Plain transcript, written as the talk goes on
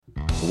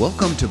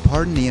Welcome to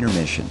Pardon the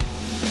Intermission,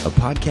 a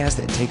podcast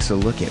that takes a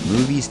look at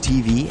movies,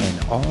 TV,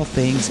 and all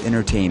things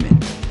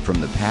entertainment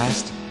from the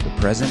past, the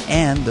present,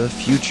 and the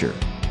future.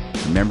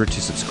 Remember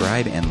to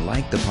subscribe and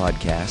like the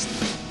podcast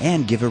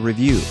and give a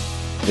review.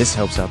 This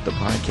helps out the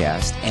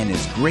podcast and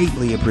is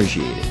greatly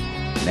appreciated.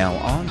 Now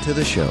on to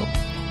the show.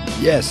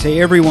 Yes,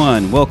 hey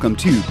everyone, welcome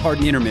to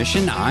Pardon the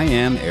Intermission. I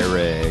am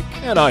Eric.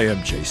 And I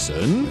am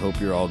Jason.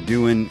 Hope you're all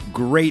doing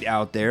great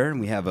out there,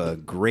 and we have a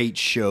great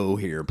show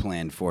here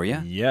planned for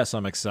you. Yes,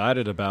 I'm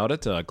excited about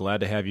it.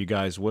 Glad to have you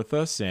guys with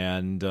us.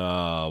 And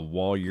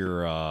while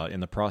you're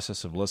in the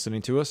process of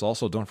listening to us,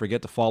 also don't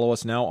forget to follow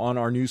us now on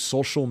our new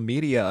social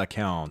media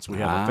accounts. We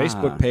have a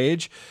Facebook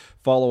page.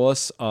 Follow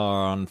us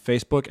on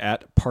Facebook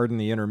at Pardon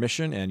the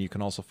Intermission, and you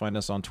can also find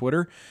us on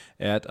Twitter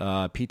at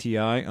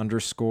PTI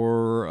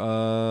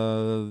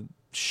 _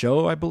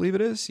 show, I believe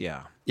it is.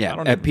 Yeah.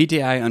 Yeah, at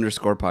PTI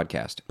 _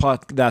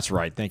 podcast. That's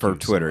right. Thank you. For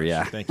Twitter, so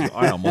yeah. Thank you.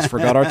 I almost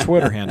forgot our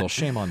Twitter handle.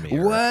 Shame on me.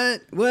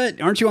 Eric.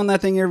 What? Aren't you on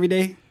that thing every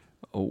day?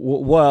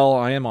 Well,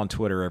 I am on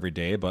Twitter every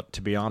day, but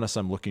to be honest,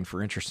 I'm looking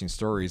for interesting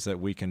stories that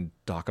we can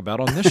talk about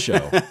on this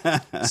show.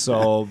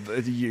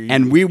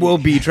 And we will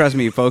be, trust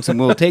me, folks, and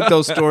we'll take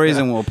those stories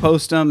and we'll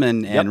post them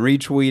and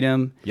retweet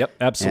them. Yep,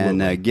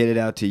 absolutely. And get it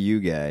out to you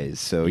guys.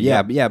 So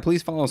yeah,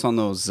 please follow us on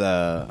those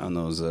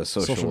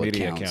social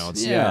media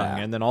accounts. Yeah,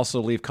 and then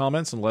also leave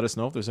comments and let us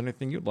know if there's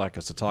anything you'd like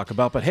us to talk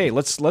about. But hey,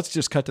 let's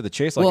just cut to the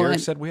chase. Like Eric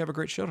said, we have a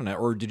great show tonight.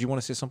 Or did you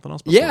want to say something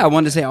else? Yeah, I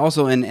wanted to say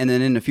also, and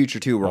then in the future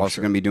too, we're also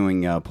going to be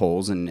doing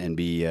polls and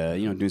be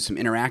doing some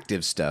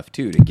interactive stuff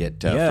too to get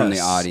from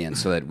the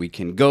audience so that we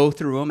can go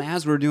through them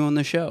as we're doing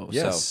the show.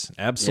 Yes, so,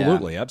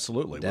 absolutely.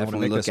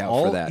 Definitely look out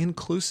all for that.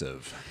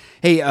 Inclusive.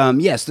 Hey,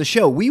 yes, the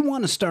show. We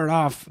want to start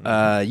off.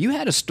 You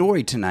had a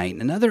story tonight,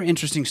 another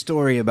interesting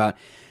story about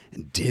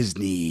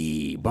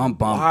Disney. Bum,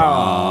 bum,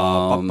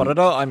 bum.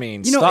 I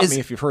mean, stop me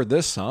if you've heard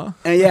this, huh?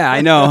 Yeah,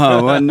 I know.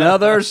 Huh?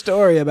 Another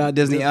story about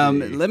Disney.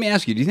 Let me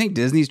ask you, do you think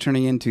Disney's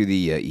turning into the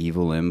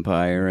evil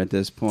empire at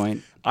this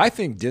point? I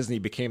think Disney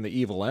became the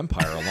evil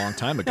empire a long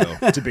time ago,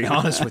 to be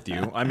honest with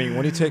you. I mean,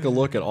 when you take a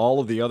look at all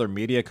of the other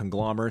media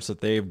conglomerates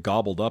that they've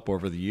gobbled up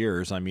over the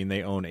years, I mean,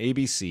 they own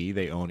ABC,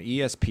 they own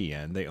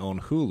ESPN, they own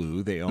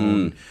Hulu, they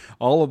own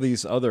all of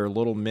these other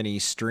little mini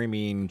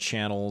streaming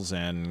channels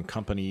and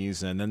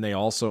companies, and then they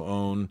also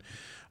own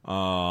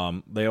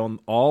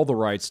all the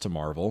rights to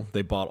Marvel.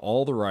 They bought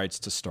all the rights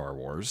to Star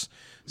Wars.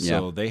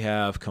 So they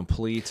have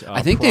complete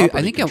I think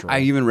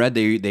I even read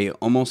they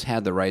almost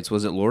had the rights.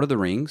 Was it Lord of the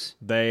Rings?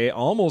 They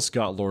almost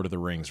got Lord of the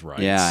Rings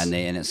rights. Yeah,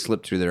 and it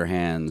slipped through their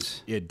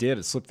hands. It did.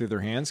 It slipped through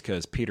their hands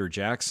because Peter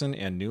Jackson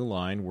and New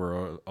Line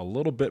were a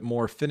little bit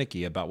more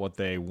finicky about what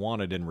they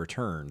wanted in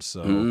return.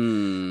 So,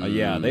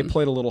 they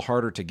played a little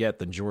harder to get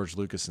than George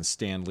Lucas and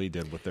Stan Lee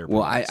did with their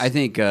products. I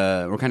think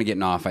we're kind of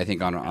getting off, I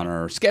think, on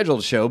our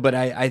scheduled show. But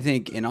I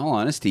think, in all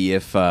honesty,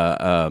 if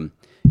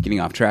getting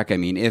off track, I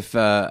mean, if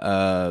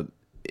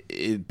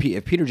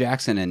Peter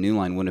Jackson and New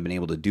Line wouldn't have been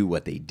able to do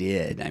what they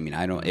did, I mean,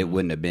 it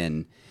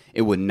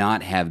would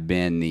not have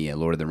been the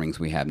Lord of the Rings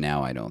we have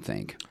now, I don't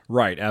think.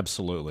 Right,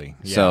 absolutely.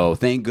 Yeah. So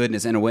thank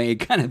goodness, in a way,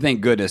 kind of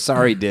thank goodness.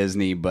 Sorry,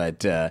 Disney,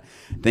 but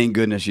thank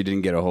goodness you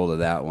didn't get a hold of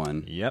that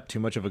one. Yep, too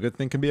much of a good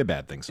thing can be a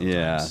bad thing sometimes.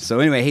 Yeah. So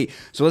anyway, hey,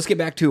 so let's get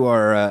back to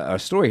our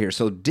story here.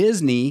 So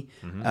Disney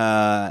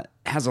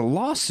has a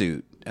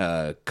lawsuit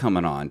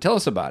coming on. Tell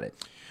us about it.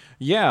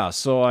 Yeah,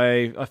 so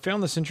I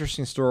found this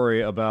interesting story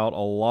about a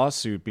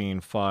lawsuit being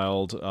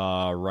filed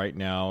right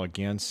now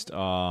against,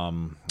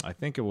 I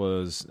think it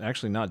was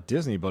actually not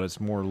Disney, but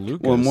it's more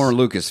Lucas. Well, more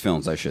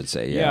Lucasfilms, I should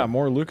say. Yeah,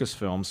 more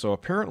Lucasfilms. So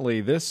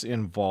apparently this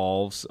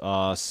involves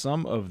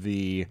some of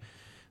the,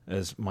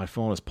 as my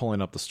phone is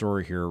pulling up the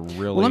story here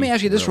really. Well, let me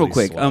ask you this real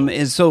quick.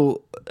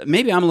 So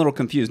maybe I'm a little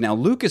confused. Now,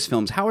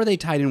 Lucasfilms, how are they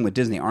tied in with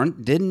Disney?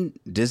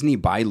 Didn't Disney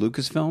buy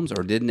Lucasfilms,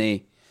 or didn't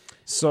they?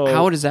 So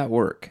how does that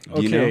work?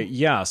 Do you know?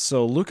 Yeah.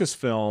 So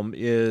Lucasfilm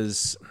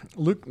is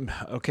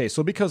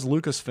so because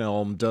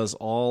Lucasfilm does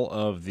all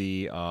of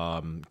the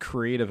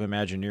creative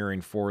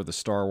Imagineering for the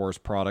Star Wars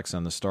products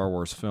and the Star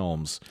Wars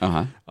films,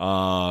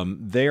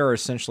 they are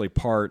essentially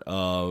part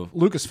of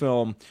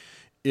Lucasfilm.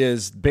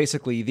 Is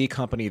basically the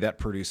company that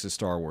produces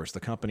Star Wars, the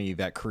company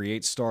that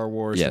creates Star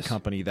Wars, the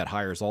company that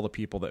hires all the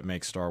people that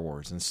make Star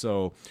Wars. And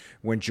so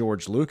when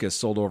George Lucas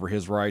sold over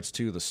his rights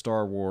to the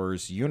Star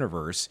Wars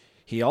universe,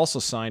 he also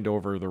signed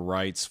over the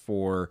rights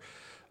for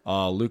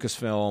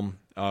Lucasfilm,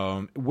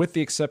 with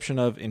the exception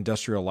of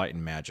Industrial Light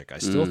and Magic. I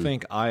still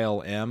think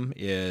ILM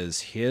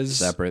is his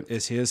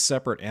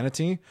separate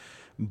entity.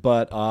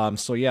 But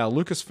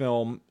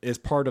Lucasfilm is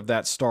part of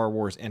that Star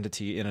Wars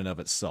entity in and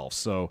of itself.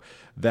 So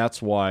that's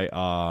why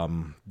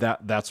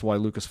that's why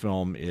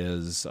Lucasfilm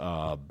is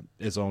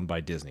owned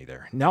by Disney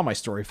there. Now my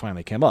story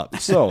finally came up.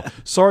 So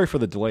sorry for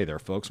the delay there,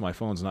 folks. My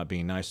phone's not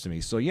being nice to me.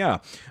 So yeah,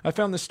 I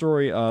found this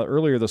story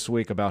earlier this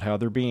week about how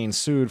they're being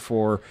sued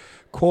for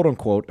quote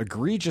unquote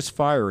egregious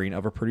firing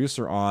of a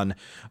producer on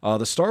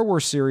the Star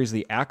Wars series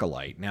The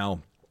Acolyte. Now,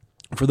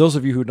 For those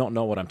of you who don't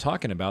know what I'm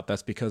talking about,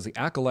 that's because The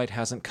Acolyte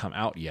hasn't come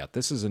out yet.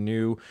 This is a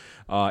new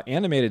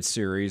animated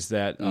series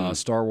that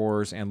Star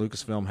Wars and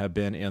Lucasfilm have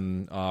been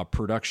in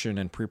production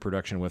and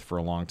pre-production with for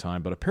a long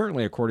time. But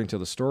apparently, according to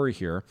the story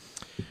here,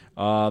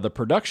 the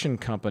production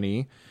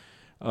company,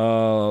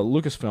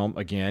 Lucasfilm,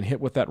 again, hit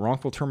with that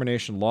wrongful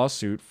termination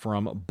lawsuit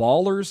from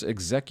Ballers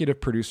executive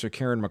producer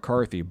Karen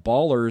McCarthy.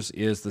 Ballers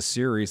is the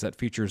series that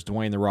features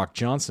Dwayne "The Rock"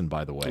 Johnson,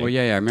 by the way. Oh,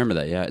 yeah, I remember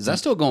that, yeah. Is that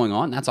still going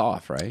on? That's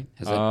off, right?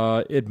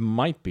 It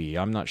might be.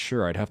 I'm not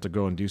sure. I'd have to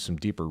go and do some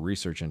deeper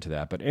research into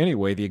that. But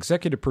anyway, the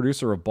executive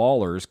producer of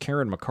Ballers,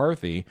 Karen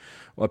McCarthy,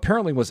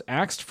 apparently was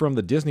axed from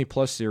the Disney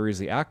Plus series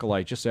The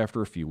Acolyte just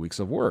after a few weeks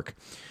of work.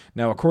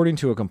 Now, according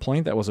to a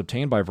complaint that was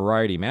obtained by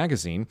Variety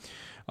magazine,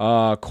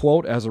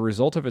 quote, as a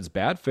result of its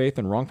bad faith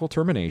and wrongful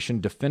termination,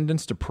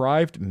 defendants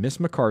deprived Miss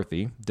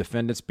McCarthy,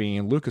 defendants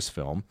being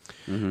Lucasfilm,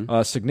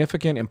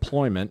 significant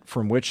employment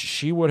from which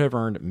she would have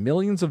earned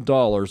millions of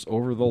dollars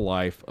over the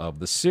life of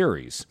the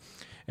series.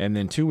 And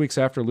then 2 weeks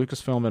after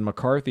Lucasfilm and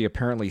McCarthy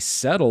apparently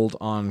settled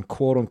on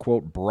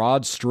quote-unquote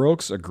broad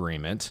strokes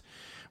agreement,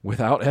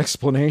 without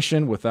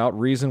explanation, without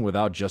reason,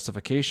 without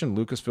justification,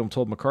 Lucasfilm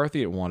told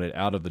McCarthy it wanted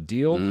out of the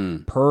deal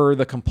per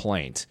the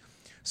complaint.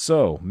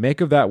 So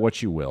make of that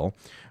what you will,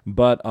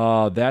 but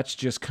that's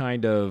just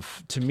kind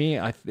of to me.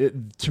 I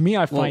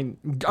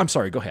find. I'm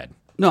sorry. Go ahead.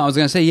 No, I was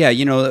going to say, yeah.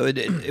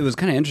 It was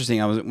kind of interesting.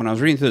 When I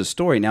was reading through the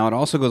story. Now it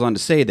also goes on to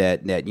say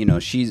that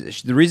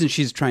the reason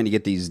she's trying to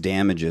get these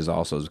damages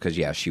also is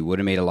because she would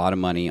have made a lot of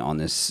money on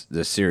this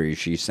series.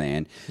 She's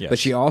saying, yes. But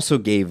she also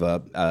gave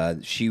up.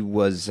 She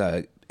was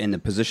in the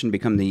position to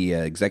become the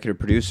executive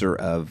producer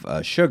of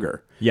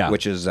Sugar. Yeah.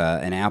 Which is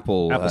an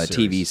Apple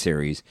TV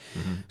series.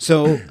 Mm-hmm.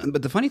 So,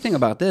 but the funny thing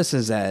about this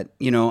is that,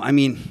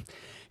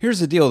 here's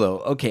the deal though.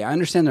 Okay, I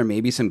understand there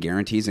may be some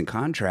guarantees and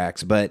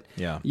contracts, but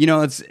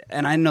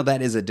and I know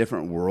that is a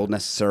different world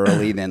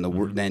necessarily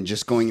than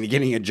just going and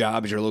getting a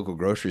job at your local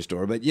grocery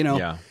store. But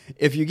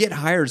if you get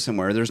hired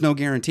somewhere, there's no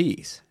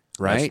guarantees.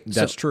 Right?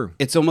 That's true.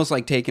 It's almost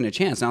like taking a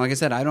chance. Now, like I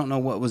said, I don't know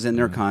what was in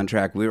their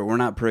contract. We're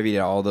not privy to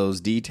all those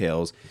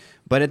details.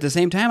 But at the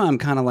same time, I'm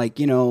kind of like,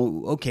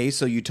 okay,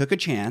 so you took a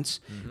chance,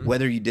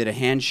 whether you did a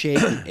handshake,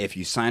 if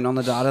you signed on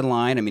the dotted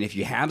line. I mean, if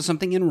you have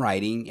something in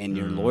writing and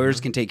your lawyers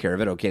can take care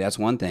of it, okay, that's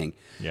one thing.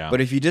 Yeah. But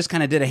if you just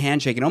kind of did a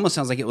handshake, it almost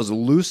sounds like it was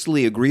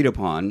loosely agreed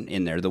upon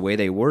in there, the way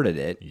they worded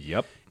it.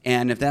 Yep.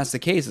 And if that's the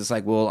case, it's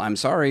like, well, I'm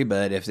sorry,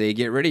 but if they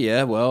get rid of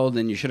you, well,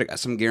 then you should have got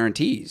some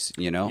guarantees,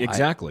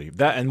 Exactly.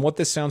 And what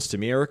this sounds to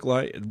me, Eric,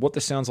 what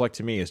this sounds like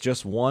to me is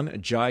just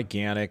one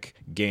gigantic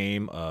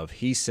game of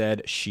he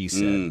said, she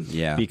said.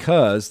 Yeah.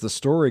 Because the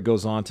story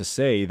goes on to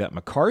say that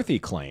McCarthy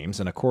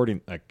claims, and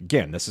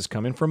again, this is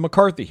coming from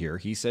McCarthy here,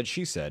 he said,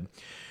 she said,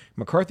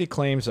 McCarthy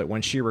claims that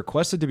when she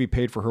requested to be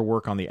paid for her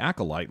work on The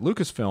Acolyte,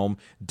 Lucasfilm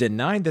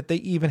denied that they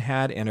even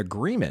had an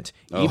agreement,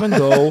 even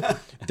though,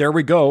 there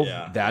we go,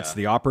 that's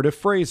the operative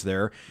phrase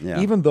there,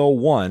 even though,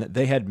 one,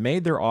 they had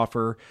made their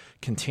offer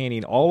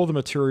containing all of the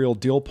material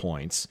deal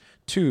points,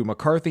 two,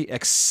 McCarthy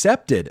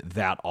accepted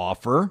that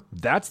offer,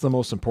 that's the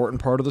most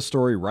important part of the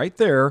story right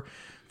there,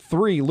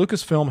 three,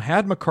 Lucasfilm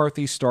had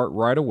McCarthy start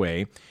right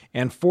away,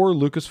 and four,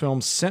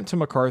 Lucasfilm sent to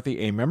McCarthy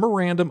a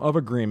memorandum of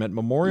agreement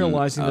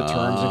memorializing the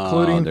terms,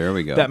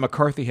 including that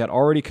McCarthy had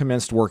already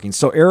commenced working.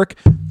 So, Eric,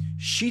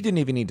 she didn't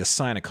even need to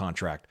sign a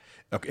contract.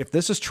 If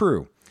this is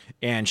true,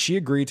 and she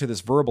agreed to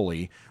this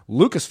verbally,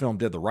 Lucasfilm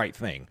did the right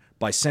thing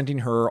by sending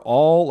her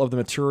all of the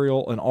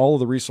material and all of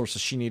the resources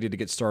she needed to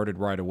get started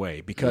right away.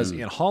 Because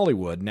in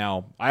Hollywood,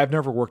 now, I've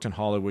never worked in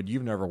Hollywood,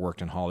 you've never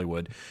worked in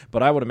Hollywood,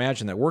 but I would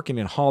imagine that working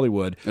in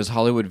Hollywood... Does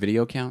Hollywood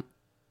video count?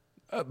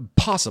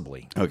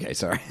 Possibly. Okay,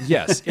 sorry.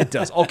 Yes, it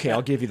does. Okay,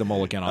 I'll give you the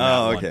mulligan on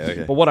that one.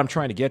 Okay. But what I'm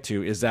trying to get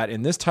to is that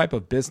in this type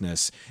of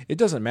business, it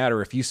doesn't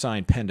matter if you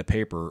sign pen to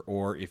paper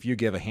or if you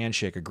give a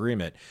handshake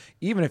agreement.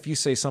 Even if you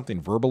say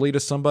something verbally to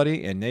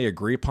somebody and they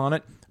agree upon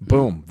it,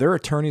 boom, their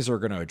attorneys are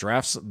going to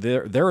draft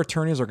their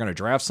attorneys are going to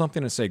draft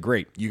something and say,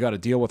 "Great, you got to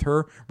deal with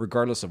her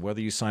regardless of whether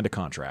you signed a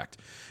contract."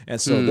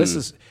 And so this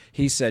is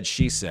he said,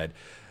 she said.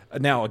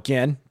 Now,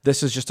 again,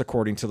 this is just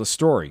according to the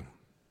story.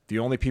 The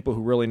only people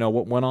who really know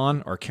what went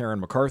on are Karen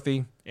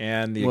McCarthy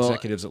and the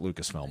executives at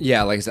Lucasfilm.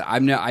 Yeah, like I said,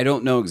 I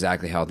don't know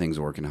exactly how things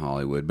work in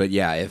Hollywood, but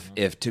yeah,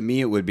 if to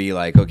me it would be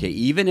like, okay,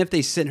 even if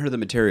they sent her the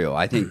material,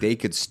 I think they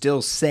could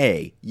still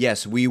say,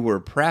 yes, we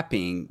were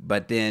prepping,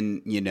 but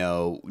then,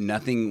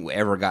 nothing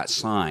ever got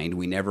signed.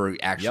 We never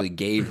actually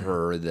gave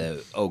her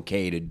the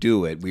okay to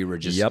do it. We were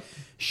just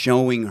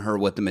showing her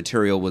what the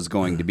material was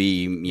going to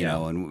be,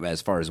 and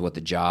as far as what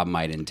the job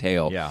might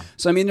entail. Yeah.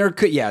 So, I mean,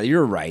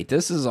 you're right.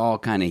 This is all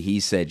kind of he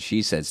said,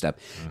 she said stuff.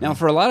 Now,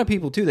 for a lot of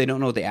people, too, they don't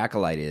know what the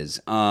Acolyte is.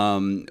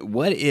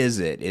 What is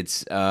it?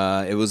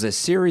 It was a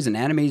series, an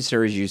animated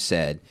series, you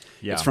said.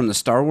 Yeah. It's from the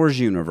Star Wars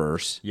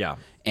universe. Yeah.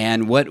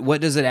 And what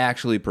does it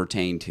actually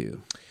pertain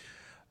to?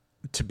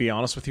 To be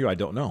honest with you, I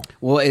don't know.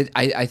 Well,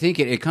 I think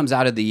it comes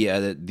out of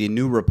the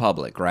New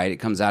Republic, right? It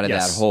comes out of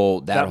Yes. that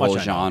whole That much I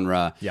know.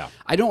 genre. Yeah.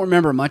 I don't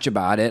remember much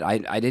about it.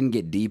 I didn't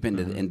get deep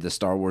into the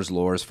Star Wars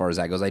lore as far as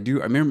that goes. I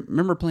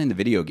remember playing the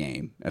video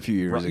game a few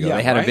years ago. Yeah,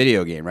 they had a right?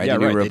 video game, right? Yeah, the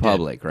New right, they did.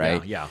 Republic,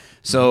 right? Yeah.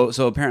 So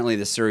apparently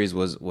the series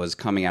was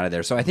coming out of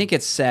there. So I think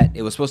it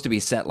was supposed to be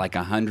set like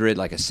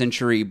a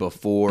century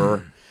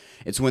before.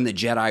 It's when the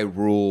Jedi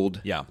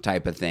ruled,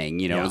 type of thing.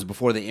 You know, it was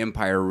before the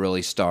Empire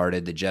really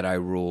started. The Jedi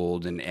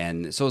ruled,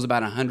 and so it was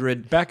about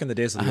 100 back in the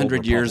days of the 100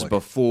 Old years Republic.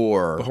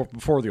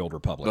 before the Old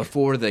Republic.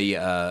 Before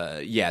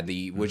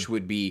the which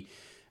would be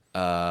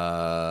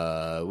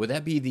would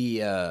that be the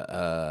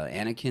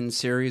Anakin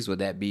series? Would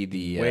that be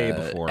the Way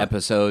before.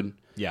 episode?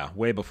 Yeah,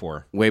 way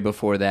before. Way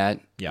before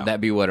that? Yeah. Would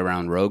that be what,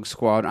 around Rogue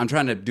Squad? I'm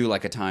trying to do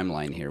like a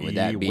timeline here. Would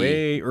that be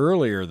way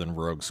earlier than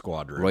Rogue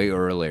Squadron? way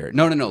earlier?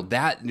 No.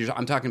 That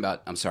I'm talking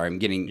about. I'm sorry. I'm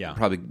getting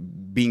probably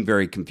being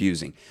very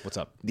confusing. What's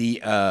up?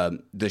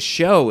 The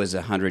show is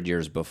 100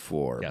 years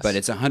before, Yes. but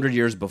it's 100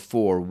 years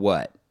before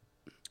what?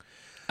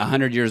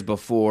 100 years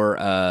before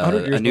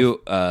 100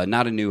 years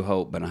not A New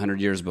Hope, but 100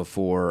 years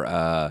before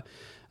the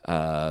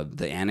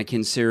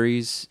Anakin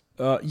series.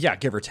 Yeah,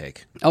 give or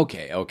take.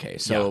 Okay.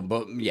 So,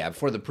 but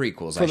for the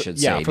prequels, I should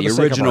say for the the sake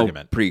of original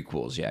argument.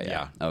 prequels. Yeah.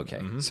 Yeah. Okay.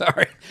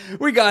 Sorry,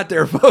 we got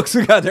there, folks.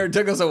 We got there. It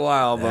took us a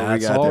while, but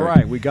That's we got all there.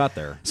 right. We got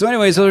there. So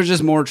anyway, so there's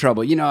just more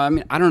trouble. You know, I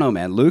mean, I don't know,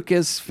 man.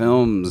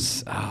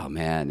 Lucasfilms. Oh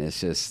man,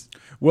 it's just.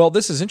 Well,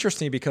 this is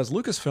interesting because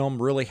Lucasfilm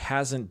really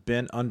hasn't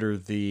been under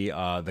the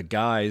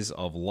guise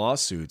of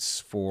lawsuits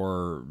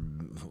for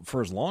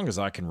as long as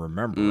I can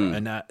remember.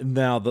 And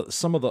now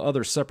some of the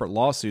other separate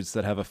lawsuits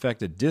that have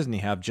affected Disney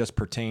have just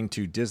pertained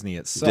to Disney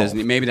itself.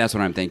 Disney, maybe that's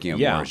what I'm thinking of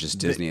more. It's just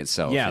Disney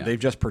itself. Yeah, they've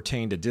just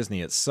pertained to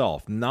Disney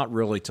itself, not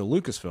really to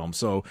Lucasfilm.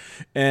 So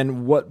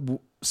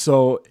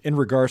in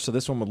regards to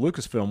this one with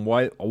Lucasfilm,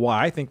 why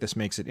I think this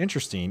makes it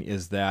interesting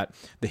is that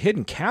the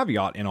hidden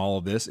caveat in all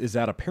of this is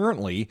that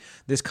apparently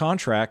this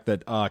contract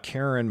that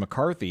Karen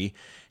McCarthy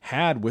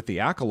had with the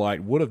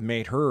Acolyte would have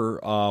made her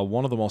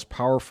one of the most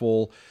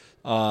powerful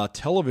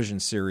television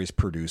series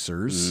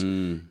producers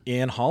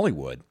in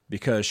Hollywood,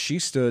 because she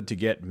stood to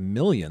get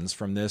millions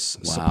from this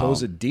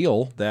supposed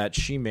deal that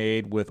she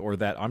made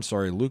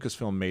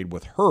Lucasfilm made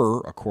with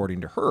her,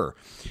 according to her.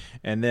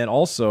 And then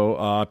also,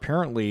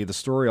 apparently, the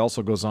story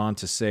also goes on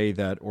to say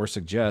that, or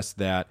suggest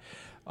that,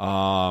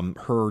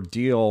 her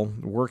deal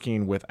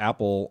working with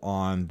Apple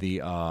on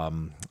the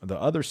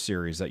other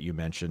series that you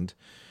mentioned.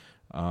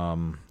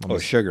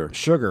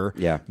 Sugar.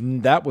 Yeah.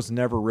 That was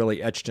never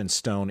really etched in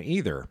stone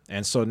either.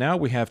 And so now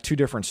we have two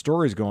different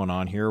stories going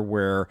on here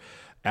where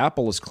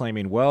Apple is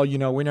claiming, well, you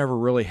know, we never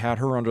really had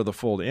her under the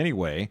fold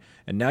anyway.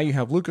 And now you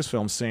have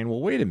Lucasfilm saying,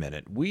 well, wait a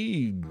minute,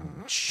 we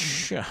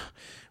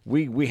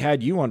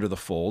had you under the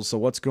fold, so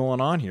what's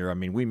going on here? I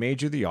mean, we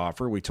made you the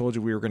offer. We told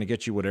you we were going to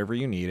get you whatever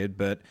you needed,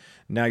 but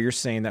now you're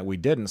saying that we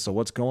didn't, so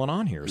what's going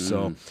on here?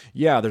 So,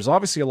 yeah, there's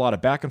obviously a lot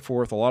of back and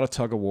forth, a lot of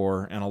tug of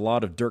war, and a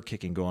lot of dirt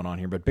kicking going on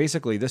here, but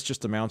basically this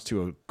just amounts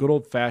to a good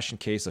old-fashioned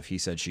case of he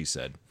said, she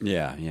said.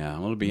 Yeah.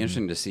 Well, it'll be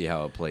interesting to see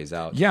how it plays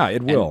out. Yeah,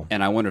 it will.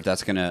 And I wonder if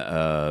that's going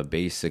to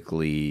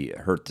basically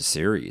hurt the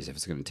series, if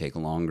it's going to take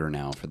longer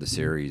now for the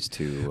series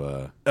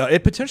to...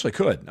 It potentially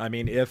could. I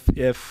mean, if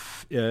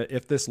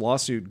this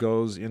lawsuit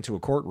goes into a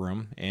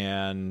courtroom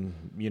and,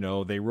 you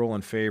know, they rule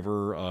in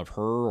favor of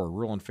her or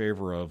rule in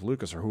favor of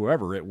Lucas or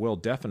whoever, it will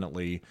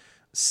definitely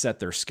set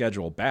their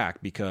schedule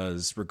back,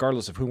 because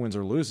regardless of who wins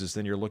or loses,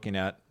 then you're looking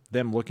at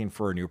them looking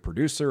for a new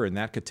producer, and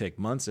that could take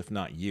months, if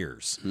not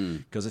years,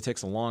 because it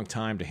takes a long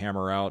time to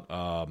hammer out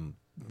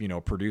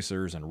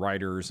producers and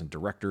writers and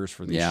directors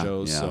for these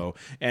shows. So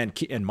and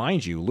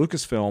mind you,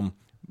 Lucasfilm,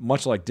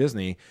 much like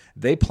Disney,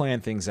 they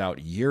plan things out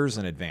years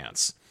in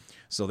advance.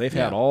 So they've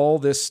had all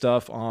this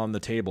stuff on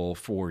the table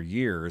for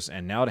years,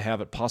 and now to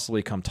have it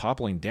possibly come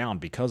toppling down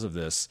because of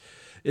this,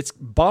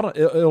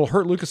 it'll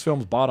hurt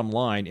Lucasfilm's bottom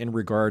line in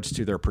regards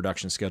to their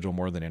production schedule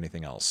more than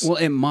anything else. Well,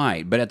 it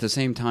might, but at the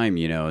same time,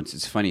 you know,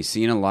 it's funny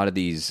seeing a lot of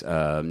these.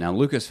 Now,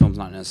 Lucasfilm's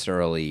not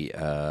necessarily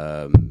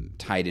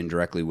tied in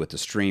directly with the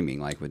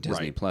streaming, like with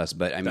Disney Plus,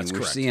 but I mean,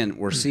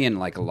 we're seeing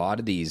like a lot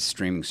of these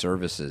streaming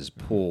services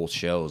pull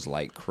shows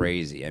like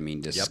crazy. I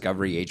mean,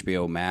 Discovery,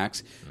 HBO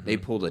Max, they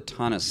pulled a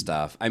ton of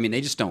stuff. I mean, they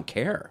just don't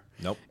care.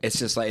 Nope. It's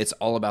just like it's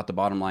all about the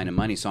bottom line of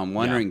money. So I'm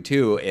wondering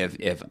too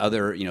if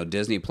other, you know,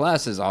 Disney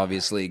Plus has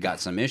obviously got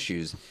some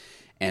issues,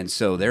 and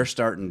so they're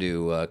starting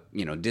to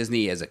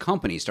Disney as a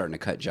company is starting to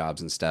cut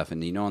jobs and stuff.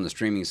 And you know, on the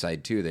streaming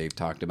side too, they've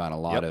talked about a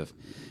lot of,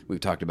 we've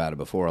talked about it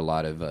before, a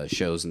lot of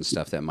shows and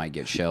stuff that might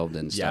get shelved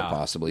and stuff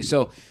possibly.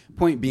 So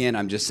point being,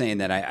 I'm just saying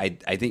that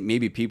I think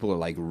maybe people are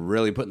like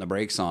really putting the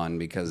brakes on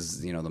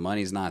because, you know, the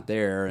money's not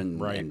there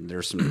and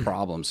there's some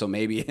problems. So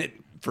maybe it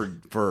for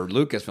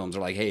Lucasfilms,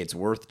 they're like, hey, it's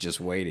worth just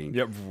waiting.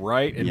 Yep,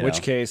 right. In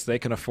which case they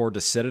can afford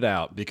to sit it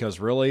out because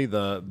really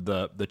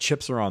the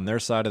chips are on their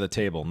side of the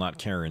table, not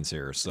Karen's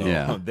here. So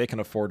they can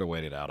afford to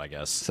wait it out, I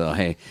guess. So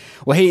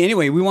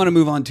anyway, we want to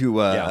move on to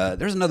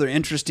there's another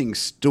interesting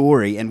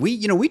story, and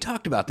we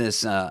talked about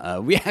this. I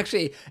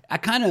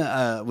kind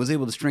of was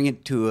able to string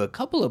it to a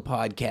couple of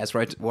podcasts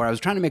where I was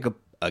trying to make a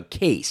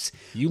case.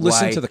 You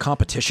listen to the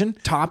competition?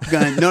 Top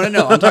Gun. No.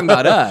 I'm talking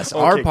about us,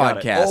 our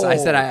podcast. Oh, I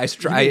said I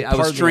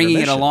was stringing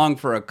it along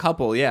for a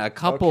couple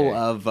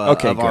of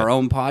our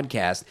own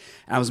podcasts.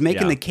 And I was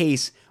making the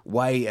case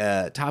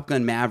why Top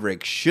Gun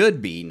Maverick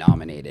should be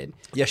nominated.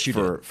 Yes, you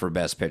for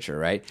Best Picture,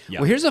 right? Yeah.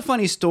 Well, here's a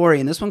funny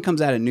story, and this one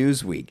comes out of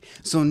Newsweek.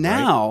 So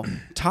now,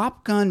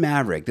 Top Gun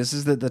Maverick, this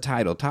is the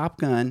title, Top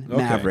Gun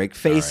Maverick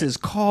faces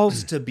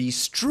calls to be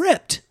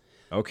stripped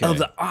of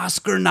the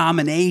Oscar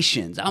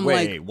nominations. I'm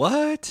like,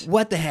 what?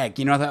 What the heck?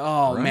 I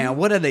thought, man,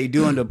 what are they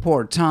doing to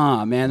poor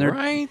Tom, man?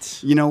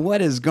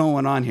 What is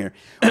going on here?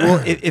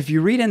 Well, if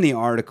you read in the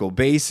article,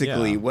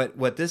 basically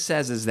what this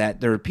says is that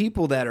there are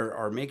people that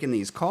are making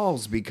these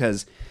calls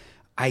because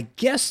I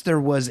guess there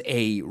was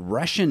a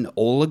Russian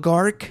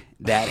oligarch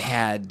that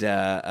had,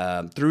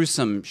 through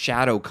some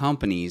shadow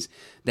companies,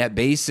 that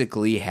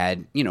basically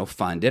had,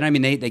 funded. I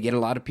mean, they get a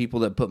lot of people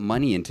that put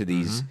money into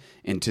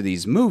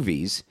these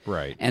movies,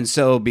 right? And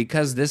so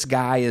because this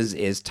guy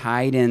is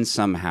tied in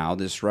somehow,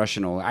 this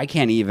Russian, I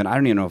don't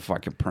even know if I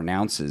can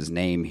pronounce his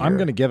name here. I'm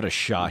going to give it a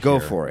shot. Go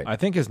for it. I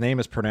think his name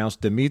is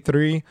pronounced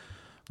Dmitry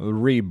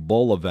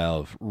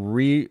Rybolovlev.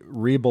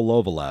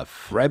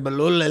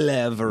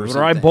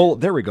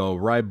 There we go.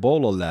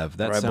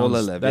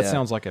 Rybololev. That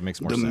sounds like it makes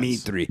more sense.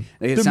 Dmitry.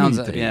 It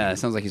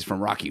sounds like he's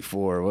from Rocky IV.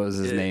 What was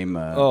his name?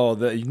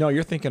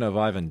 You're thinking of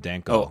Ivan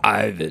Danko. Oh,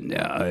 Ivan.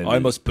 Yeah, I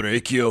must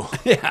break you.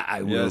 Yeah,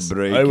 I will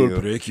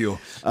break you.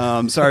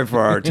 Sorry for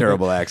our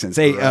terrible accents.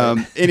 Hey,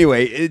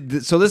 anyway,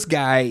 so this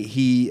guy,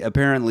 he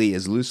apparently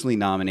is loosely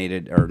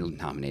nominated.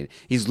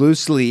 He's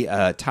loosely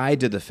tied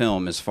to the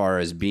film as far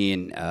as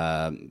being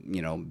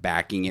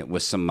backing it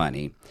with some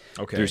money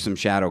through some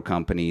shadow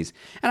companies.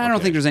 And I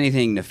don't think there's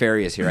anything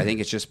nefarious here. I think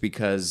it's just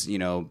because,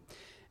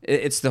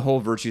 it's the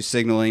whole virtue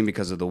signaling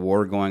because of the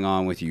war going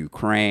on with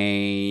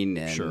Ukraine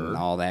and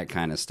all that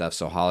kind of stuff.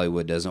 So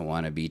Hollywood doesn't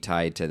want to be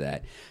tied to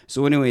that.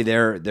 So anyway,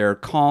 they're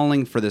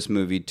calling for this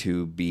movie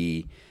to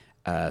be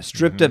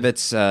stripped of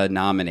its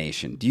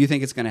nomination. Do you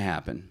think it's going to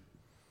happen?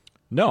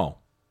 No.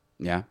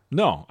 Yeah.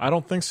 No, I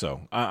don't think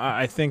so.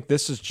 I think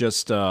this is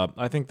just.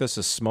 I think this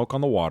is smoke on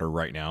the water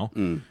right now.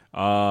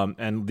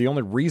 And the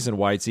only reason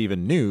why it's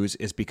even news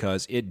is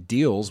because it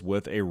deals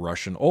with a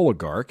Russian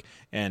oligarch,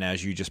 and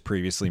as you just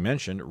previously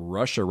mentioned,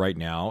 Russia right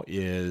now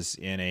is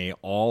in a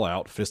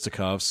all-out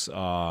fisticuffs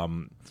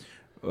armed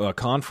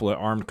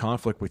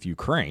conflict with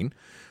Ukraine.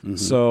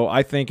 So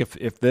I think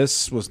if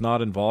this was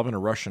not involving a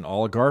Russian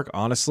oligarch,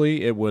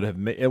 honestly, it would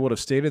have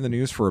stayed in the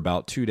news for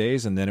about 2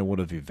 days, and then it would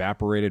have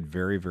evaporated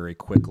very, very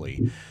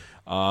quickly.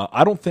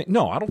 I don't think.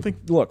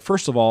 Look,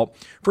 first of all,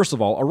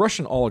 a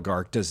Russian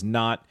oligarch does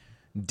not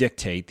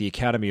dictate the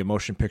Academy of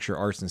Motion Picture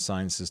Arts and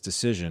Sciences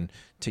decision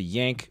to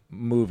yank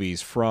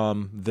movies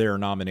from their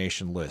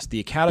nomination list. The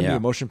Academy of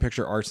Motion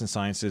Picture Arts and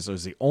Sciences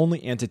is the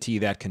only entity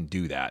that can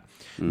do that.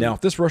 Now,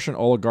 if this Russian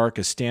oligarch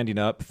is standing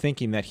up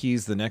thinking that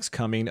he's the next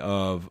coming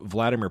of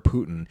Vladimir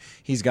Putin,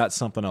 he's got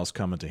something else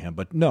coming to him.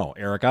 But no,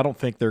 Eric, I don't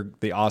think the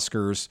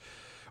Oscars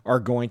are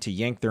going to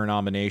yank their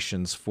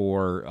nominations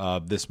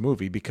for this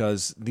movie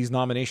because these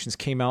nominations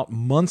came out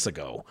months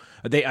ago.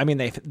 They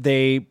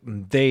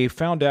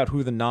found out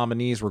who the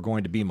nominees were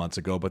going to be months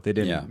ago, but they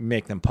didn't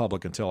make them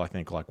public until I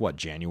think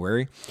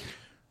January.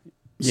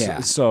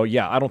 Yeah. So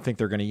I don't think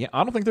they're going to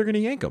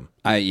yank them.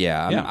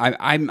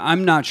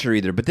 I'm not sure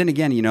either. But then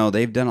again,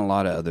 they've done a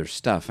lot of other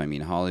stuff. I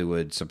mean,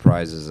 Hollywood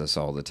surprises us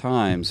all the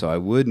time, so I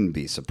wouldn't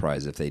be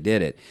surprised if they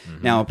did it.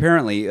 Now,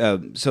 apparently,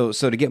 so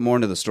to get more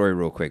into the story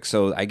real quick,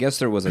 so I guess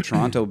there was a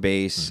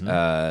Toronto-based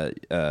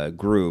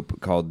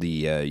group called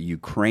the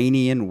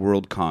Ukrainian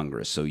World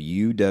Congress, so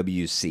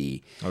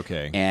UWC.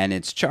 Okay. And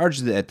it's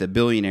charged that the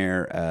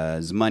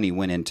billionaire's money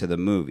went into the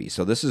movie.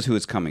 So this is who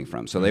it's coming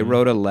from. So they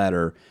wrote a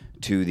letter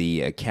to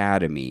the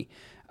Academy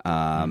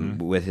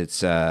with its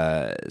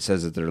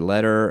says that their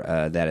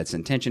letter that its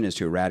intention is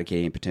to eradicate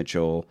any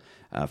potential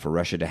for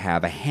Russia to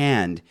have a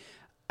hand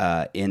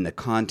in the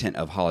content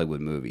of Hollywood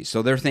movies.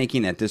 So they're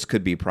thinking that this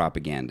could be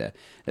propaganda,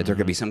 that there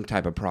could be some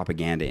type of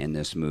propaganda in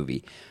this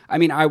movie. I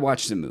mean, I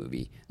watched the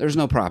movie. There's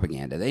no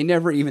propaganda. They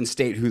never even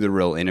state who the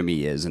real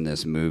enemy is in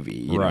this movie.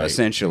 You know,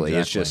 essentially,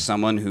 it's just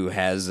someone who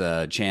has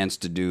a chance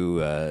to do,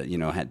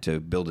 had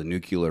to build a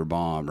nuclear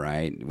bomb,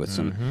 right? With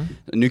some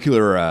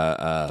nuclear,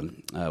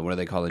 what do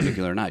they call it?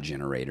 Nuclear, not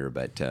generator,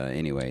 but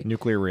anyway.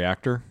 Nuclear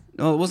reactor?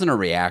 No, it wasn't a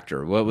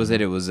reactor. What was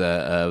it? It was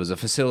a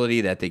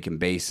facility that they can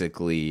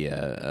basically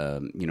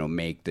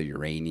make the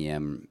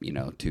uranium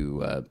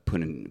to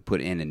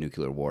put in a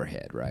nuclear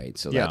warhead, right?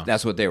 So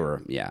that's what they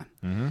were. Yeah.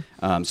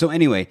 So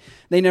anyway,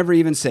 they never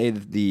even say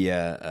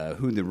the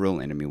who the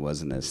real enemy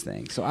was in this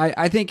thing. So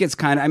I think it's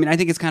kind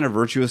of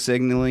virtuous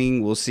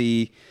signaling. We'll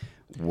see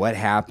what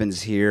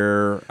happens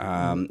here.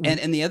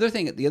 And the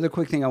other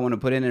quick thing I want to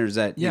put in there is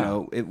that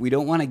we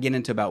don't want to get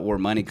into about where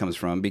money comes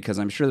from, because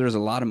I'm sure there's a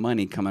lot of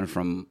money coming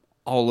from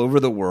all over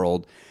the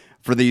world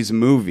for these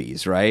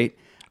movies, right?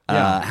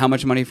 How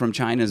much money from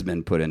China has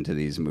been put into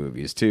these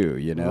movies too,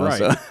 Right.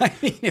 So I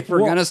mean, if we're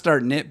going to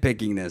start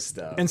nitpicking this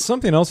stuff. And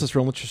something else that's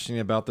real interesting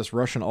about this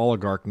Russian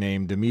oligarch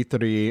named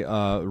Dmitry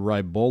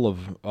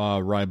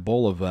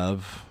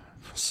Rybolovlev,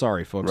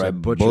 sorry folks, I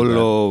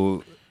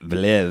butchered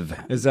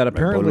that, is that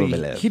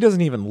apparently he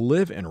doesn't even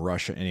live in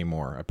Russia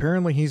anymore.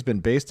 Apparently he's been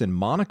based in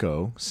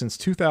Monaco since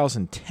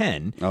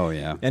 2010. Oh,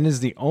 yeah. And is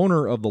the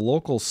owner of the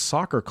local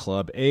soccer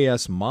club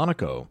AS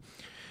Monaco.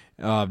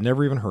 I've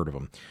never even heard of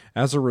him.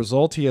 As a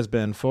result, he has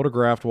been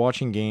photographed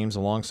watching games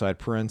alongside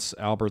Prince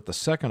Albert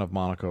II of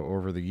Monaco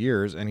over the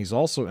years, and he's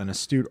also an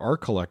astute art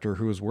collector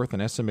who is worth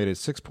an estimated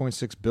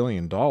 $6.6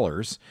 billion.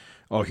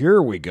 Oh,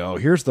 here we go.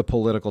 Here's the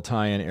political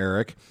tie-in,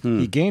 Eric.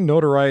 He gained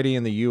notoriety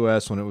in the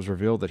U.S. when it was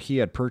revealed that he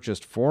had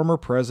purchased former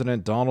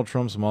President Donald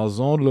Trump's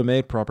Maison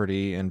Lumet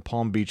property in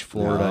Palm Beach,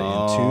 Florida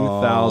in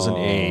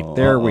 2008.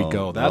 There we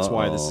go. That's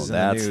why this is in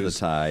the news. That's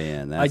the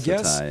tie-in. I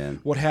guess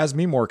what has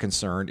me more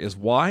concerned is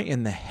why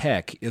in the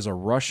heck is a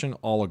Russian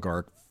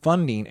oligarch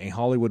funding a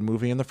Hollywood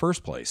movie in the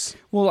first place?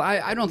 Well,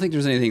 I don't think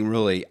there's anything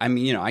really. I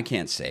mean, I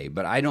can't say,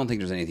 but I don't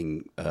think there's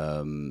anything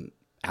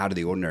out of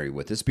the ordinary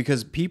with this,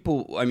 because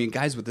people, I mean,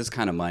 guys with this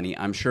kind of money,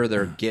 I'm sure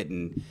they're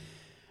getting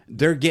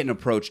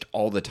approached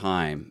all the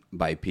time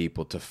by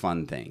people to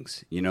fund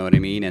things. You know what I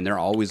mean? And they're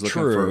always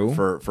looking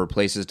for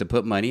places to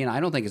put money. And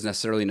I don't think it's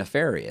necessarily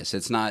nefarious.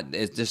 It's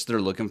just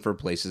they're looking for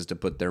places to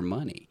put their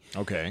money.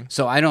 Okay.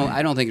 So I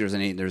don't think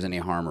there's any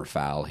harm or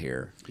foul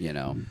here.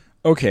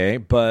 Okay,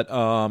 but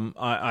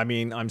I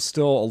mean, I'm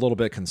still a little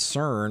bit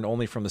concerned,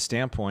 only from the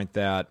standpoint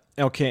that,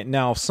 okay,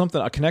 now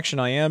a connection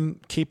I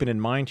am keeping in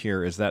mind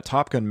here is that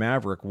Top Gun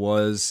Maverick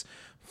was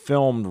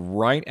filmed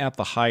right at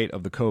the height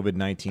of the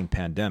COVID-19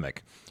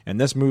 pandemic. And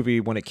this movie,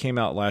 when it came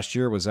out last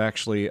year, was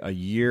actually a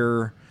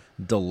year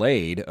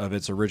delayed of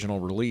its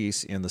original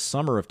release in the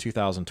summer of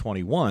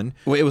 2021.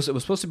 Well, it was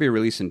supposed to be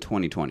released in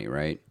 2020,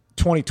 right?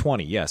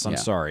 2020, yes, I'm Yeah.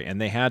 sorry.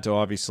 And they had to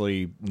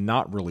obviously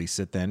not release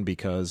it then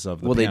because of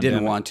the Well, they pandemic.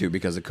 didn't want to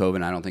because of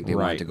COVID. I don't think they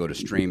wanted Right. to go to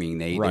streaming.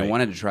 They Right.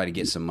 wanted to try to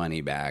get some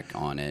money back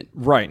on it.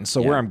 Right, and so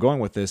Yeah. where I'm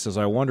going with this is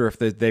I wonder if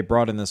they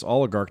brought in this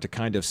oligarch to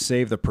kind of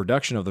save the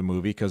production of the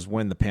movie, because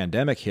when the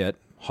pandemic hit,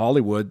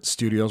 Hollywood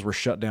studios were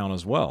shut down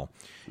as well.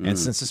 And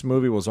since this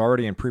movie was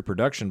already in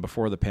pre-production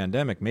before the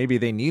pandemic, maybe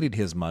they needed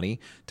his money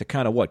to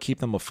kind of, keep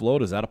them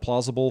afloat? Is that a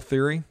plausible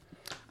theory?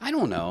 I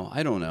don't know.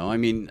 I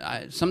mean,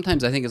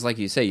 sometimes I think it's like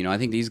you say. I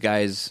think these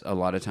guys a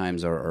lot of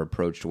times are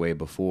approached way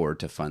before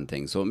to fund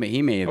things. So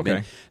he may have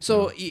been.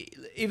 So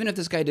even if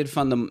this guy did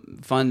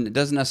fund, it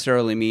doesn't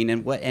necessarily mean.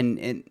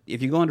 And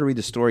if you go on to read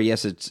the story,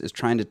 yes, it's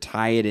trying to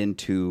tie it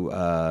into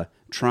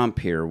Trump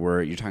here,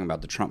 where you're talking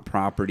about the Trump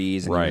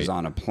properties, and he was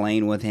on a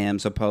plane with him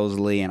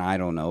supposedly, and I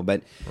don't know,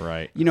 but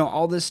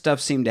all this stuff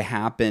seemed to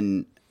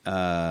happen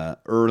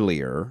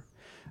earlier.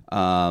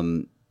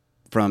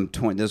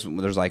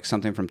 There's like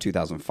something from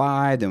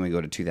 2005, then we go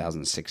to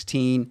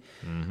 2016.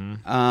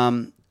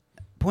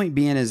 Point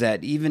being is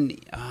that even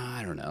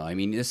I don't know. I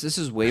mean, this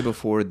is way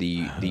before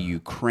the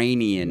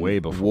Ukrainian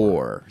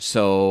war.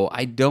 So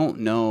I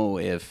don't know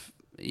if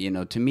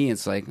to me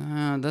it's like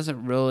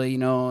doesn't really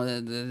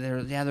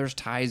there's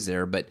ties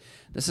there, but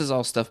this is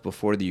all stuff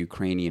before the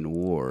Ukrainian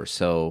war.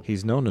 So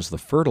He's known as the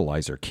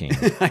fertilizer king.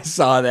 I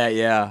saw that.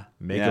 Yeah,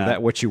 Make of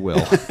that what you will.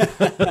 Well,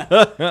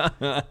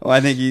 I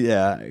think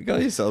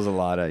he sells a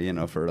lot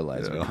of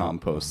fertilizer,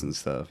 compost and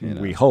stuff.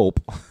 We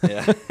hope.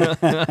 Yeah.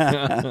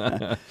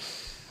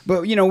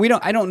 But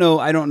I don't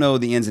know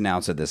the ins and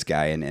outs of this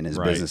guy and his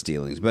business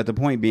dealings. But the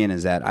point being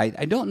is that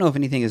I don't know if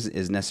anything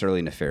is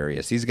necessarily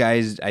nefarious. These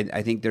guys,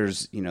 I think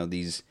there's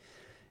these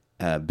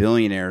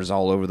billionaires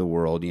all over the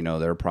world.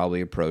 They're probably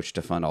approached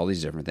to fund all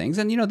these different things,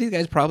 and these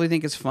guys probably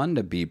think it's fun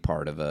to be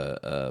part of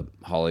a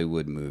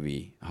Hollywood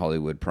movie,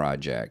 Hollywood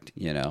project.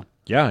 Yeah,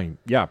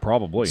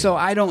 probably. So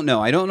I don't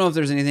know. I don't know if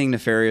there's anything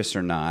nefarious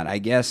or not. I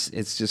guess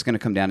it's just going to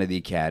come down to the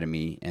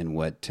Academy and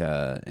what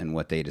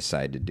they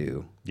decide to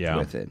do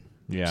with it.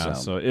 Yeah,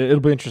 so it'll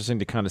be interesting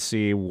to kind of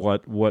see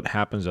what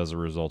happens as a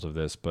result of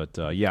this. But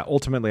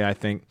ultimately, I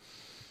think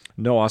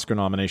no Oscar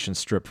nomination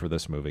stripped for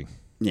this movie.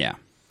 Yeah.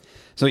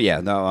 So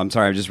no, I'm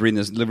sorry. I'm just reading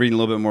a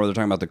little bit more. They're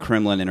talking about the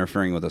Kremlin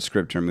interfering with a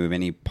script to remove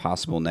any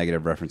possible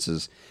negative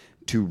references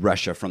to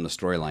Russia from the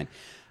storyline.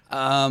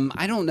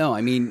 I don't know. I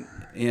mean,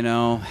 when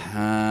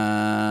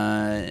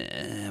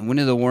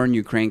did the war in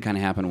Ukraine kind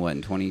of happen? What,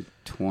 in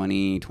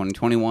 2020,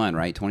 2021,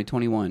 right?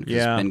 2021.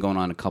 Yeah. It's been going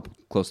on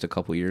close to a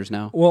couple years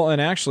now. Well, and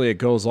actually it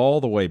goes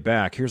all the way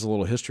back. Here's a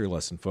little history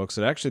lesson, folks.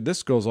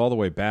 This goes all the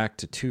way back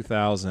to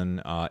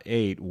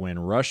 2008 when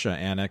Russia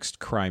annexed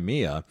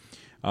Crimea.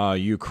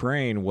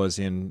 Ukraine was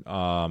in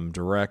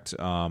direct,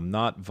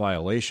 not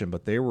violation,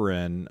 but they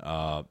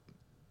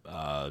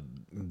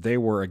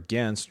were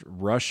against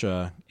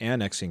Russia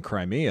annexing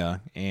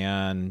Crimea,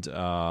 and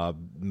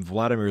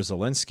Vladimir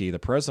Zelensky, the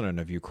president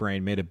of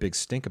Ukraine, made a big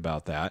stink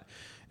about that.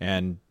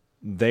 And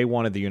they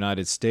wanted the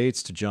United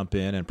States to jump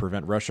in and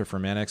prevent Russia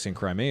from annexing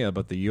Crimea,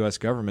 but the U.S.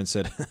 government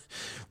said,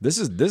 "This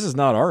is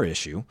not our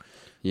issue.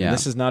 Yeah, and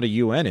this is not a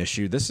UN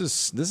issue. This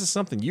is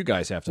something you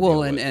guys have to deal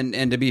with." Well,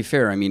 and to be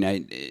fair, I mean,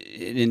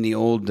 in the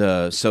old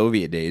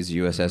Soviet days,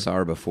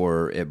 USSR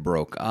before it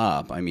broke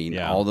up, I mean,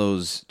 all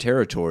those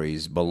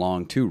territories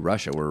belonged to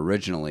Russia. Were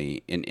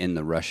originally in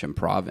the Russian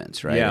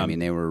province, right? Yeah. I mean,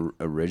 they were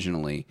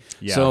originally.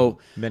 Yeah. So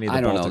many of the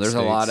I don't know. Baltic There's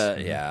states. a lot of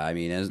I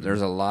mean,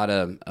 there's a lot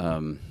of.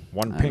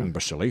 One ping,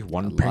 Vasily.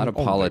 One a ping. lot of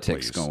only,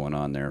 politics please. going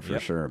on there for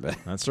sure. But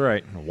that's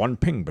right. One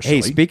ping, Vasily.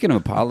 hey, speaking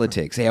of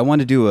politics, I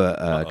want to do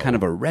a kind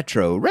of a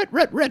retro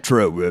review.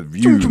 Retro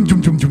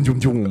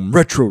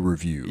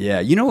review. Yeah,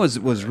 you know what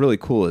was really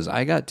cool is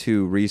I got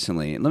to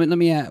recently. Let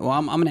me. Well,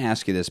 I'm going to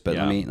ask you this, but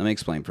let me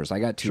explain first. I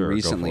got to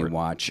recently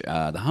watch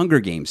the Hunger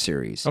Games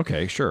series.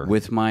 Okay, sure.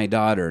 With my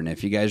daughter, and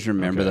if you guys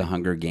remember the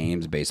Hunger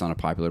Games, based on a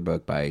popular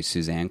book by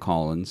Suzanne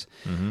Collins.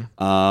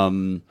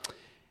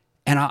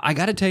 And I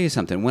got to tell you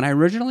something. When I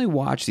originally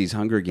watched these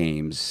Hunger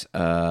Games,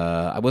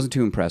 I wasn't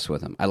too impressed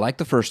with them. I liked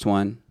the first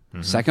one.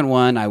 Second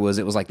one, it was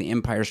like the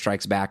Empire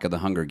Strikes Back of the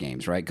Hunger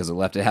Games, right? Because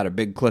it had a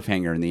big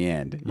cliffhanger in the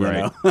end, you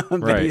know?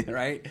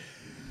 Right.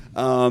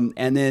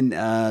 And then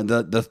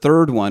the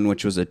third one,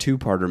 which was a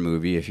two-parter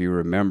movie, if you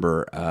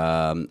remember,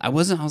 I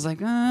was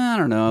like, I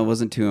don't know, I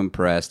wasn't too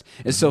impressed.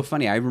 It's so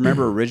funny. I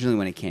remember originally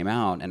when it came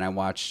out, and I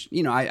watched,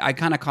 I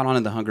kind of caught on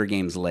to the Hunger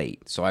Games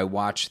late. So I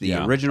watched the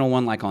original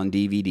one like on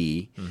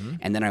DVD,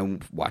 and then I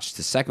watched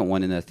the second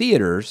one in the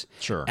theaters.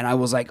 Sure. And I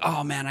was like,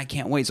 oh man, I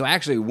can't wait. So I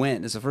actually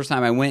went. It's the first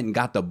time I went and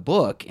got the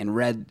book and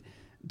read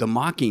The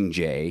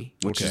Mockingjay,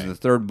 which is the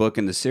third book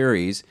in the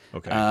series,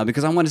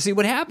 because I wanted to see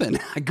what happened.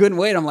 I couldn't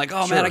wait. I'm like,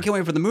 oh man, I can't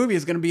wait for the movie.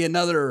 It's going to be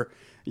another,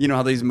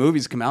 how these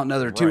movies come out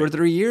another 2 or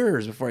 3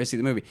 years before I see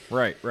the movie.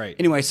 Right.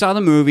 Anyway, I saw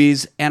the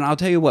movies, and I'll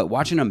tell you what,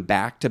 watching them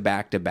back to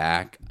back to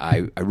back,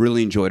 I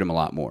really enjoyed them a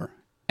lot more.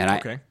 And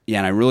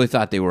I really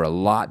thought they were a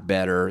lot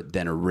better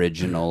than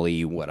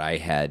originally what I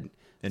had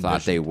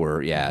thought they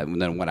were,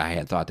 than what I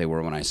had thought they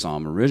were when I saw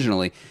them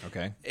originally.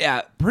 Okay.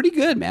 Yeah, pretty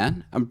good,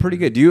 man. I'm pretty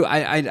good. Do you?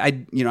 I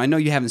know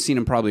you haven't seen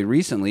them probably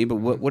recently, but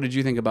what did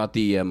you think about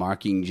the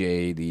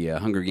Mockingjay, the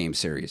Hunger Games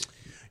series?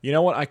 You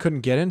know what? I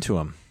couldn't get into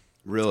them.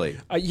 Really?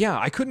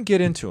 I couldn't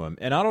get into them,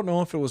 and I don't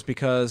know if it was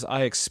because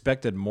I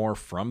expected more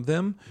from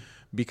them.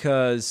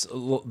 Because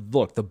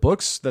look, the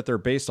books that they're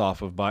based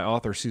off of by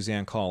author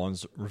Suzanne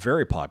Collins are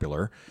very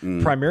popular,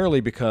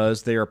 primarily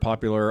because they are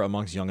popular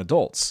amongst young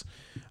adults.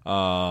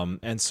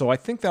 And so I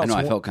think that's.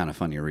 I felt kind of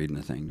funny reading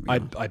the thing. I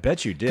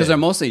bet you did, because they're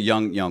mostly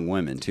young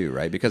women too,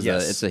 right? Because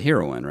it's a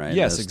heroine, right?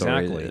 Yes, the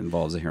story exactly.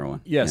 Involves a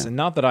heroine. Yes, and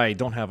not that I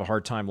don't have a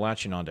hard time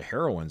latching onto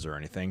heroines or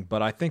anything,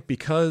 but I think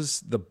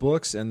because the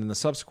books and the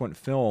subsequent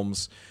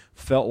films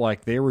felt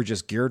like they were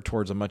just geared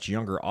towards a much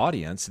younger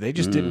audience, they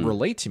just didn't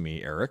relate to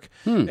me, Eric.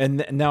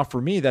 And now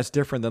for me, that's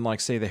different than, like,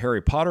 say, the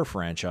Harry Potter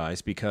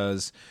franchise,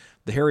 because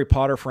the Harry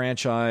Potter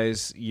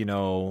franchise,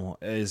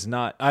 is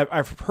not.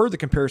 I've heard the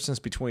comparisons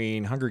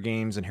between Hunger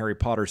Games and Harry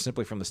Potter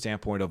simply from the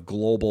standpoint of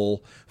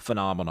global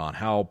phenomenon,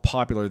 how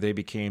popular they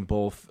became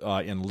both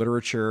in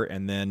literature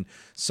and then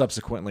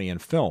subsequently in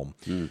film.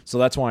 So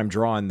that's why I'm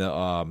drawing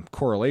the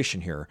correlation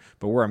here.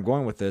 But where I'm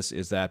going with this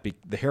is that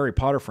the Harry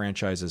Potter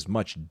franchise is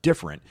much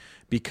different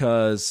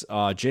because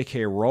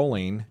J.K.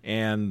 Rowling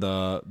and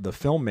the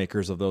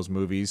filmmakers of those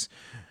movies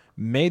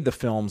made the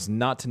films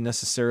not to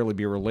necessarily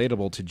be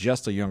relatable to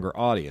just a younger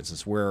audience.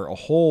 It's where a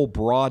whole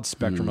broad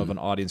spectrum of an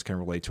audience can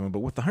relate to them. But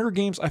with the Hunger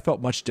Games, I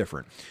felt much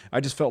different.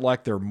 I just felt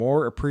like they're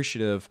more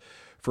appreciative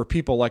for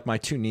people like my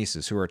two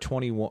nieces who are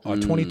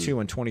 22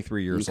 and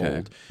 23 years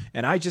old.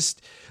 And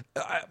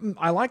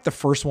I like the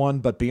first one,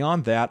 but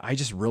beyond that, I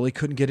just really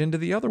couldn't get into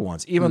the other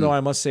ones. Even though I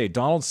must say,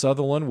 Donald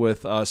Sutherland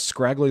with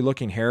scraggly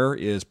looking hair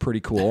is pretty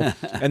cool.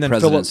 And then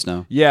President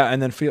Snow. Yeah,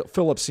 and then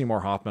Philip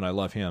Seymour Hoffman, I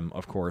love him,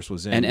 of course,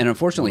 was in. And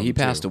unfortunately, he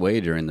passed away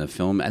during the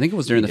film. I think it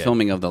was during the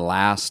filming of the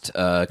last,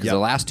 because the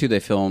last two they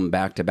filmed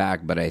back to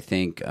back, but I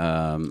think,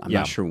 I'm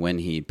not sure when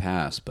he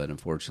passed, but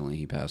unfortunately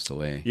he passed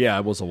away. Yeah,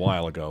 it was a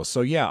while ago. So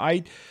yeah,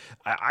 I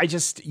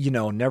just,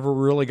 never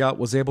really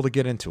was able to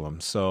get into them.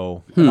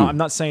 So I'm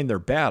not saying they're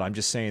bad. I'm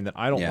just saying that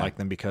I don't like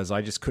them because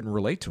I just couldn't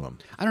relate to them.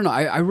 I don't know.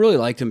 I really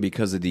liked them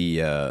because of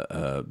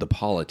the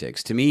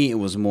politics. To me, it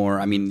was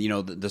more,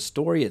 the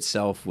story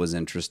itself was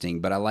interesting,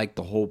 but I liked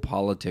the whole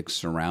politics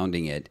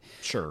surrounding it.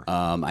 Sure.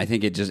 I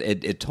think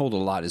it told a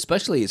lot,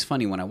 especially it's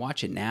funny when I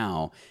watch it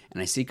now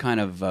and I see kind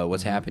of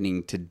what's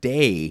happening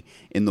today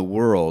in the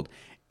world.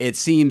 It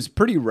seems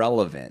pretty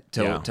relevant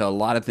to a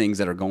lot of things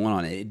that are going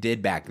on. It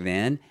did back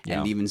then,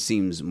 and it even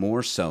seems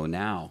more so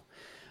now.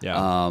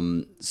 Yeah.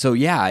 So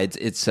yeah,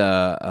 it's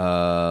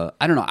I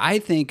don't know. I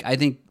think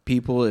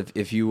people,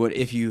 if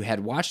you had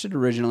watched it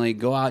originally,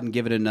 go out and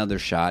give it another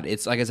shot.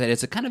 It's like I said,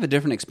 it's a kind of a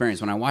different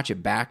experience when I watch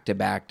it back to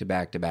back to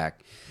back to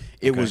back.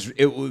 It was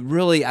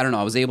really, I don't know.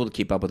 I was able to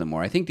keep up with it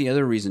more. I think the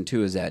other reason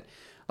too is that,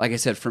 like I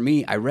said, for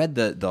me, I read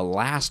the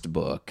last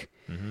book.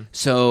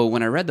 So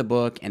when I read the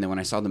book and then when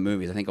I saw the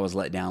movies, I think I was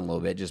let down a little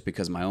bit just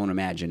because my own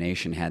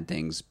imagination had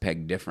things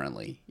pegged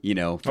differently,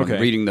 from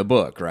reading the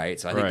book, right?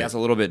 So I think that's a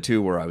little bit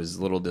too where I was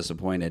a little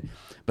disappointed.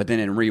 But then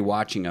in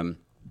rewatching them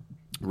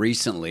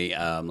recently,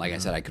 like I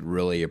said, I could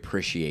really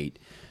appreciate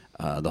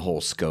the whole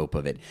scope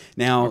of it.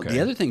 Now, the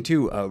other thing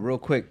too, real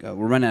quick, we're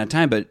running out of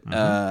time, but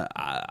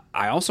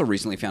I also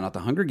recently found out The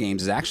Hunger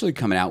Games is actually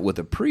coming out with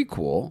a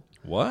prequel.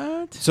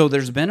 What? So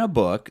there's been a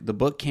book. The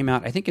book came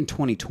out, I think, in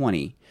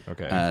 2020.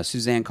 Okay.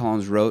 Suzanne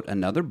Collins wrote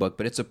another book,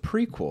 but it's a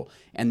prequel,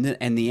 and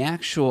the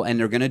actual, and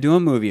they're going to do a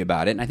movie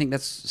about it. And I think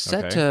that's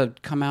set to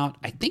come out.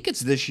 I think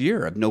it's this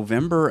year, of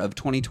November of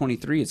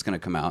 2023. It's going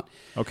to come out.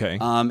 Okay.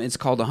 It's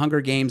called The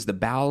Hunger Games: The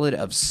Ballad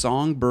of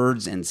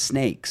Songbirds and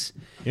Snakes.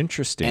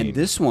 Interesting. And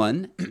this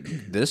one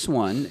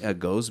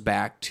goes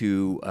back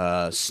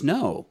to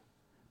Snow,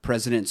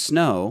 President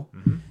Snow,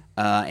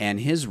 and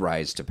his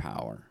rise to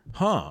power.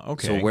 Huh.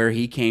 Okay. So where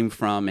he came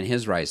from and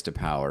his rise to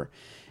power.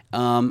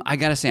 I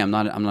gotta say, I'm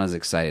not as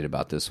excited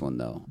about this one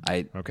though.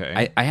 I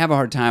have a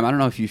hard time. I don't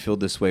know if you feel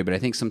this way, but I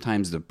think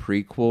sometimes the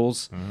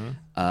prequels,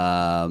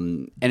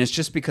 and it's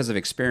just because of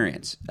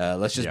experience.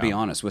 Let's just be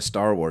honest with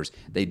Star Wars,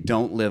 they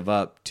don't live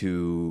up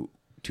to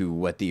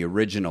what the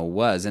original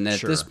was. And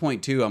at this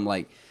point too, I'm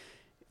like,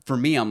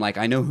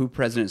 I know who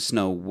President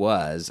Snow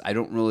was. I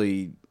don't know.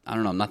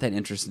 I'm not that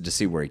interested to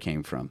see where he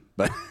came from,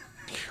 but.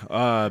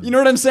 You know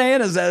what I'm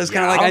saying? It's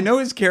kind of like I know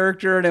his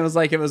character, and it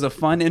was a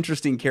fun,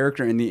 interesting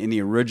character in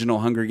the original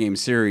Hunger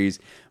Games series.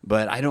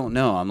 But I don't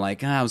know. I'm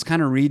like, I was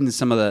kind of reading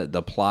some of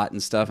the plot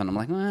and stuff, and I'm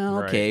like,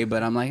 well, okay,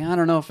 but I'm like, I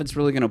don't know if it's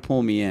really going to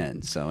pull me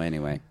in. So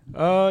anyway,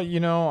 I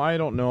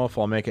don't know if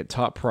I'll make it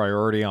top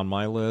priority on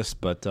my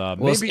list, but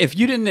maybe if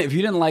you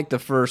didn't like the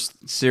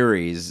first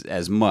series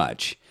as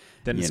much,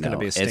 then it's going to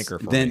be a stinker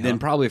for me. Then huh?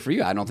 probably for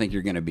you, I don't think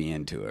you're going to be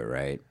into it,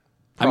 right?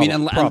 Do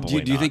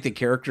you think the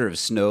character of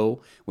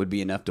Snow would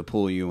be enough to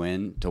pull you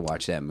in to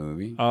watch that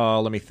movie?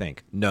 Let me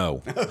think.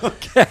 No.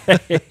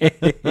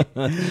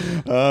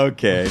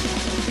 Okay.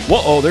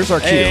 Whoa, there's our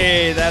cue.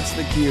 Hey, that's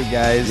the cue,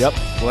 guys. Yep.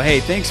 Well, hey,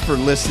 thanks for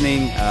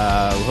listening.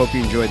 We hope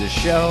you enjoyed the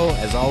show.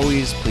 As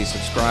always, please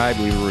subscribe,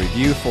 leave a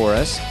review for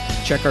us.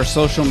 Check our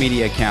social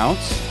media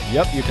accounts.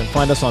 Yep, you can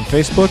find us on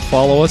Facebook.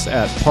 Follow us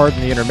at Pardon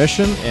the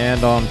Intermission,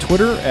 and on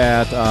Twitter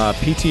at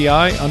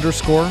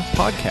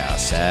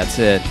PTI_podcast. That's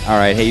it. All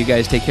right. Hey, you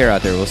guys take care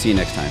out there. We'll see you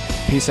next time.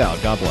 Peace out.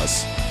 God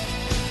bless.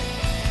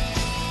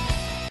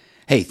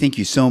 Hey, thank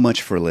you so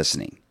much for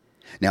listening.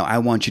 Now, I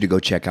want you to go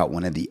check out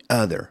one of the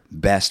other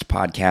best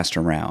podcasts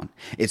around.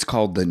 It's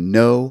called the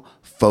No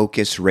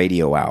Focus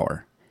Radio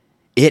Hour.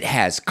 It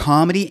has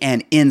comedy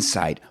and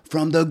insight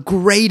from the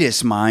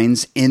greatest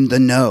minds in the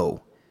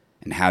know.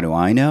 And how do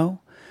I know?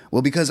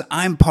 Well, because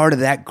I'm part of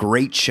that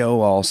great show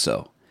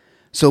also.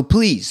 So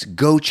please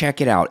go check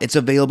it out. It's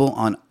available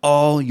on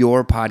all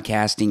your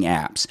podcasting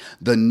apps.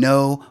 The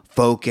No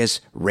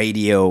Focus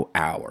Radio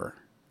Hour.